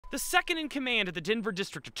The second in command at the Denver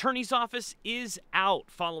District Attorney's Office is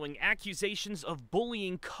out following accusations of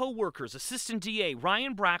bullying co-workers. Assistant DA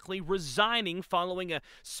Ryan Brackley resigning following a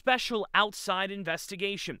special outside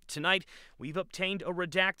investigation. Tonight, we've obtained a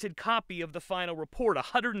redacted copy of the final report,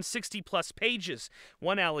 160-plus pages.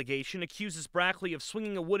 One allegation accuses Brackley of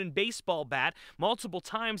swinging a wooden baseball bat multiple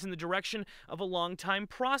times in the direction of a longtime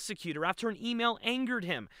prosecutor after an email angered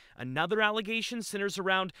him. Another allegation centers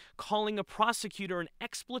around calling a prosecutor an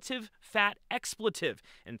fat expletive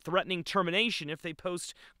and threatening termination if they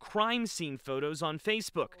post crime scene photos on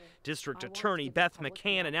Facebook. District Attorney Beth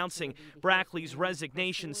McCann announcing Brackley's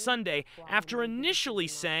resignation Sunday after initially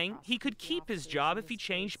saying he could keep his job if he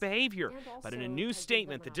changed behavior. But in a new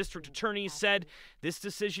statement, the district attorney said this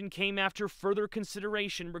decision came after further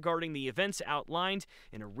consideration regarding the events outlined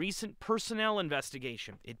in a recent personnel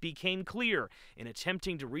investigation. It became clear in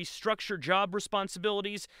attempting to restructure job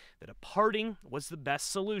responsibilities that a parting was the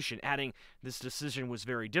best solution, adding this decision was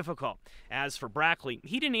very difficult. As for Brackley,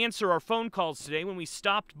 he didn't answer our phone calls today when we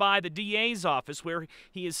stopped by the DA's office where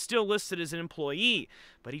he is still listed as an employee.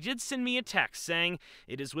 But he did send me a text saying,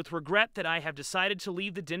 "It is with regret that I have decided to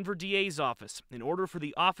leave the Denver DA's office. In order for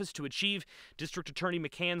the office to achieve District Attorney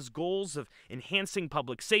McCann's goals of enhancing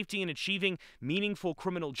public safety and achieving meaningful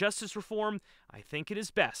criminal justice reform, I think it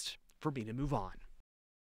is best for me to move on."